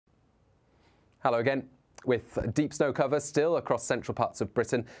Hello again. With deep snow cover still across central parts of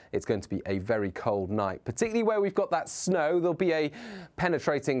Britain, it's going to be a very cold night. Particularly where we've got that snow, there'll be a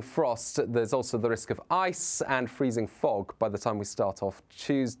penetrating frost. There's also the risk of ice and freezing fog by the time we start off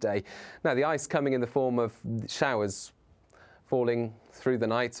Tuesday. Now, the ice coming in the form of showers falling through the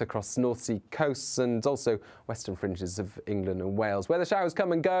night across North Sea coasts and also western fringes of England and Wales. Where the showers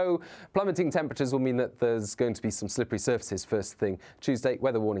come and go, plummeting temperatures will mean that there's going to be some slippery surfaces first thing Tuesday.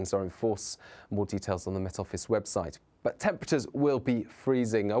 Weather warnings are in force. More details on the Met Office website. But temperatures will be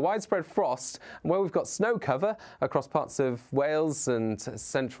freezing. A widespread frost, and where we've got snow cover across parts of Wales and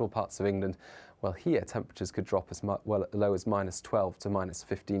central parts of England, well, here temperatures could drop as low as -12 to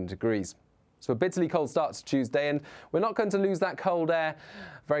 -15 degrees. So a bitterly cold start to Tuesday, and we're not going to lose that cold air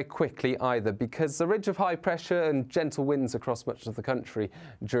very quickly either, because a ridge of high pressure and gentle winds across much of the country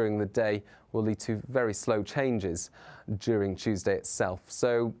during the day will lead to very slow changes during Tuesday itself.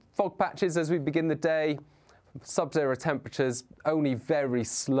 So fog patches as we begin the day, sub-zero temperatures only very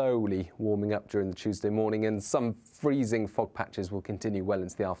slowly warming up during the Tuesday morning, and some freezing fog patches will continue well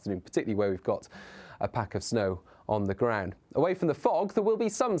into the afternoon, particularly where we've got a pack of snow on the ground. Away from the fog, there will be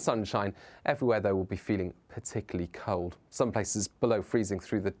some sunshine. Everywhere, though, will be feeling particularly cold. Some places below freezing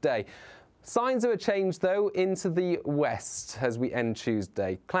through the day. Signs of a change, though, into the west as we end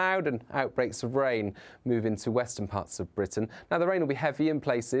Tuesday. Cloud and outbreaks of rain move into western parts of Britain. Now, the rain will be heavy in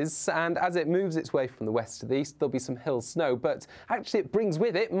places, and as it moves its way from the west to the east, there'll be some hill snow, but actually it brings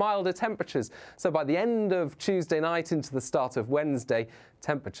with it milder temperatures. So by the end of Tuesday night into the start of Wednesday,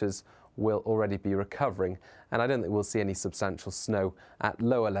 temperatures will already be recovering, and I don't think we'll see any substantial snow at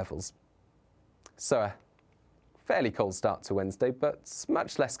lower levels. So a fairly cold start to Wednesday, but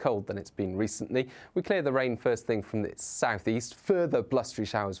much less cold than it's been recently. We clear the rain first thing from the southeast. Further blustery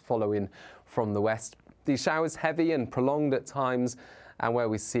showers follow in from the west. These showers heavy and prolonged at times, and where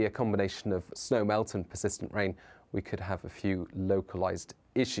we see a combination of snow melt and persistent rain, we could have a few localised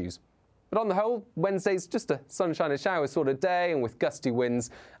issues. But on the whole, Wednesday's just a sunshine and shower sort of day, and with gusty winds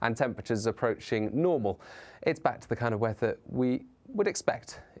and temperatures approaching normal. It's back to the kind of weather we would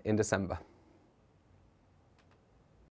expect in December.